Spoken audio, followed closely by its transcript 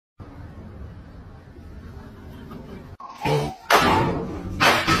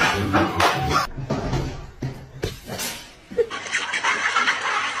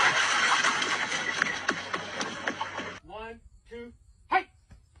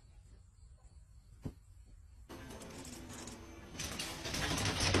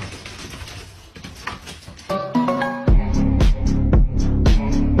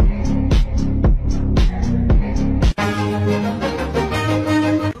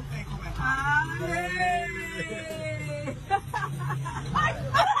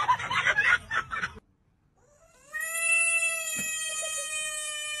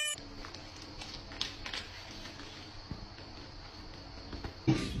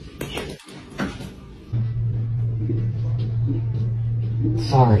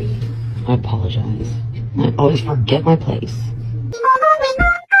Sorry. I apologize. I always forget my place.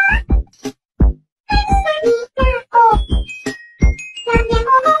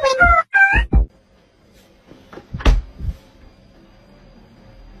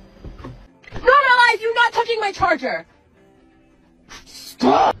 Normalize you not touching my charger!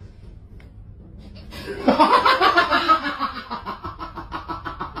 Stop!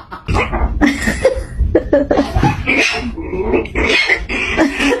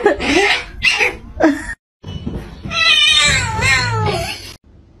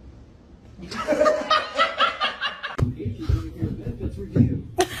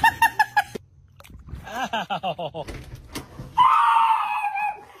 Ow!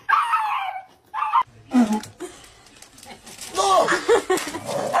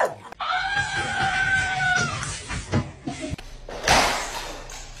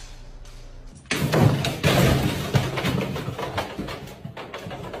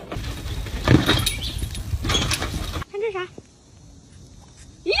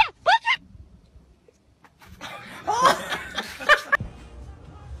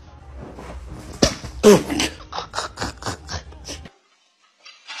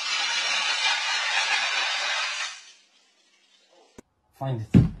 Find it.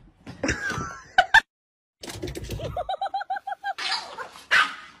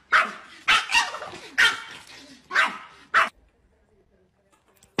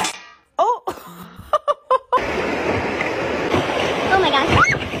 Oh! Oh my gosh.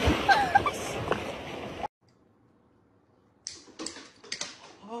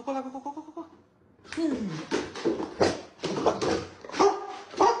 Oh, go, go, go, go, go, go.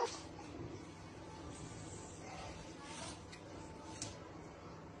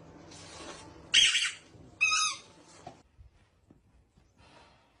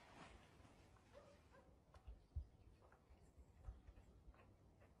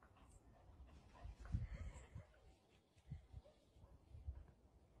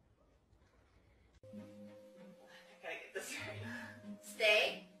 Gotta get this right.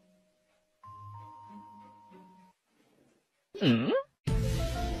 Stay. Hmm?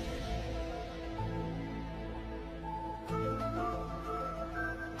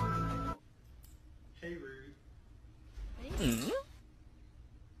 Hey, Rudy. Hmm?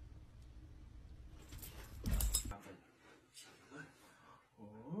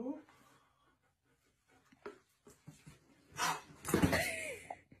 Oh.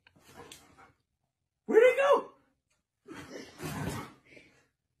 Where'd it go?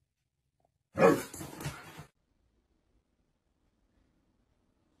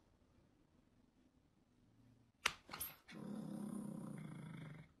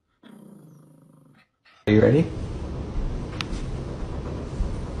 Are you ready?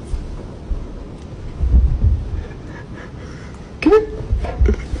 Come here.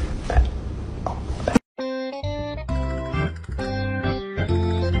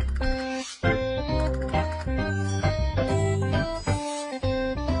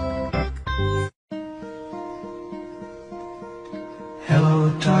 Hello,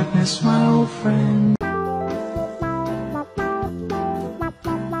 darkness, my old friend.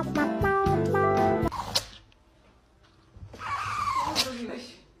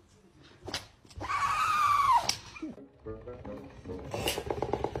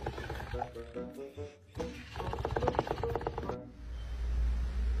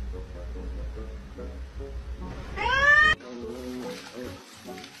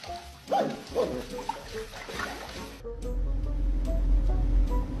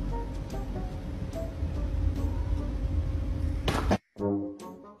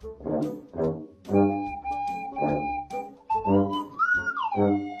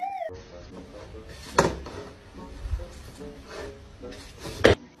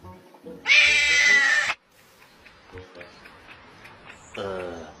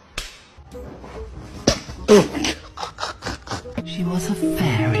 She was a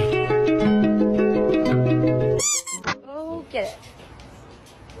fairy. Go get it.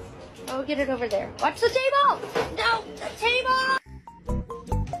 Go get it over there. Watch the table! No! The table!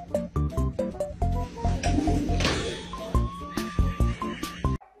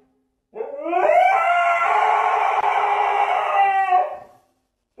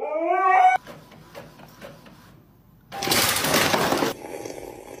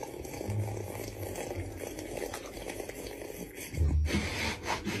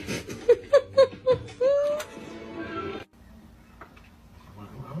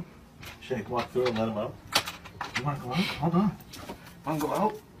 Shake, walk through and let him out. You want to go out? Hold on. Want to go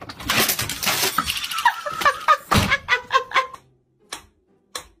out?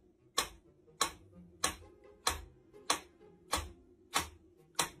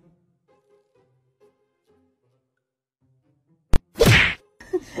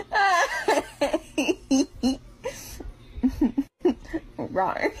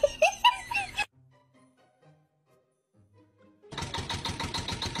 wrong.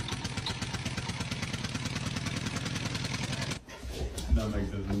 That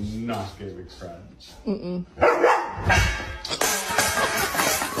makes it not give a crunch.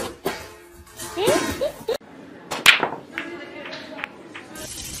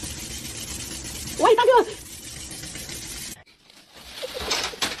 Wait, don't do it!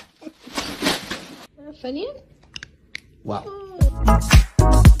 Funny? Wow.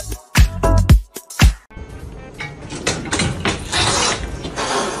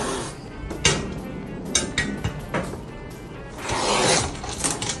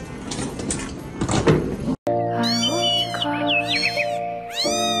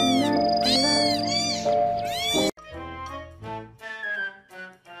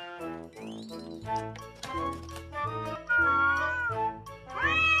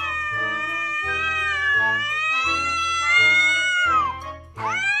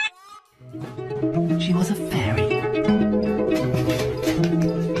 She was a fairy.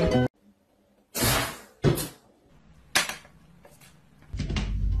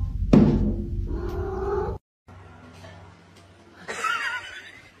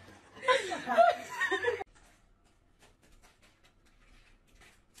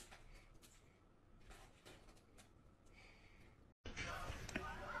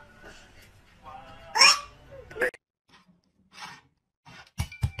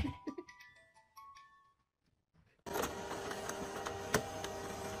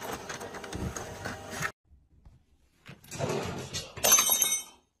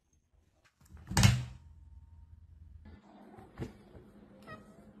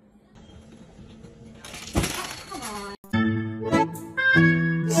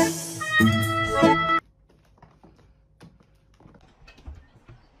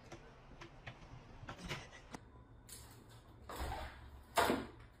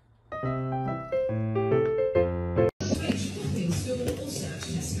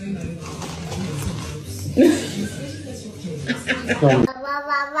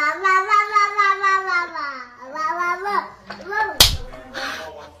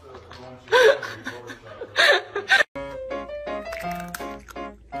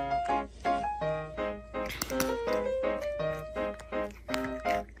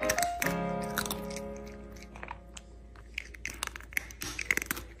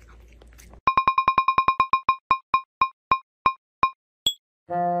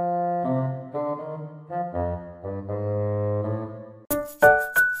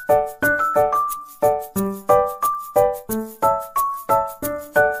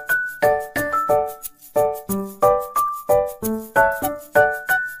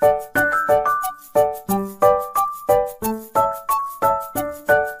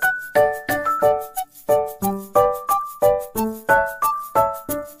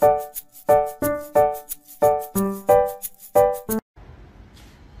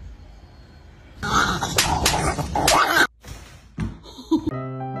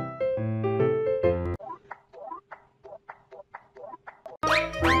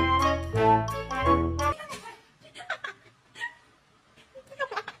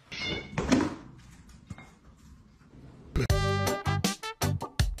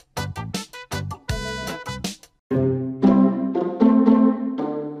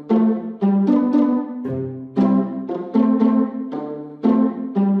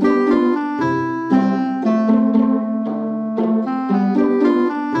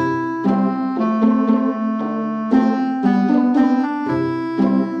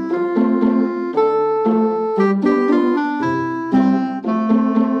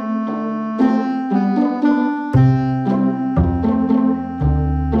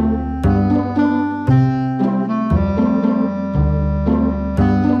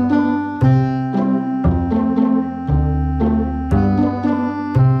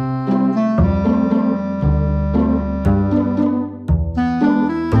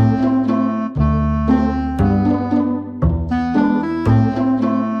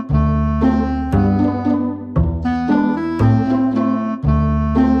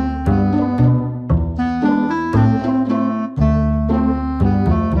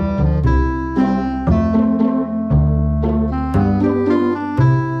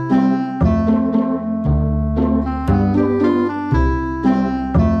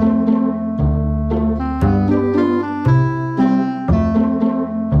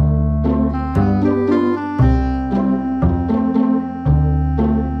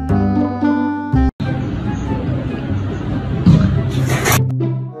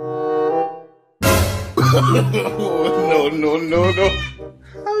 No.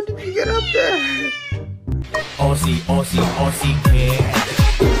 How did you get up there? OC, kid.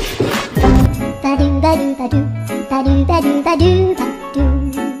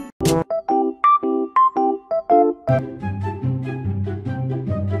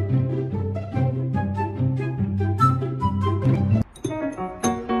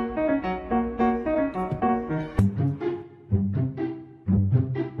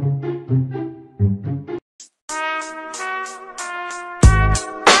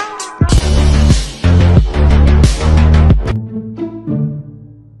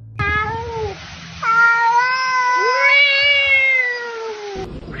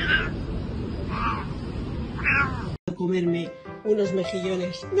 Comerme unos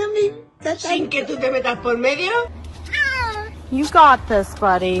mejillones. No me importa sin que tú te metas por medio. You got this,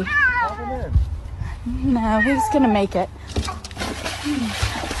 buddy. No, he's gonna make it.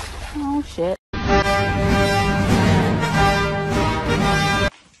 Oh, shit.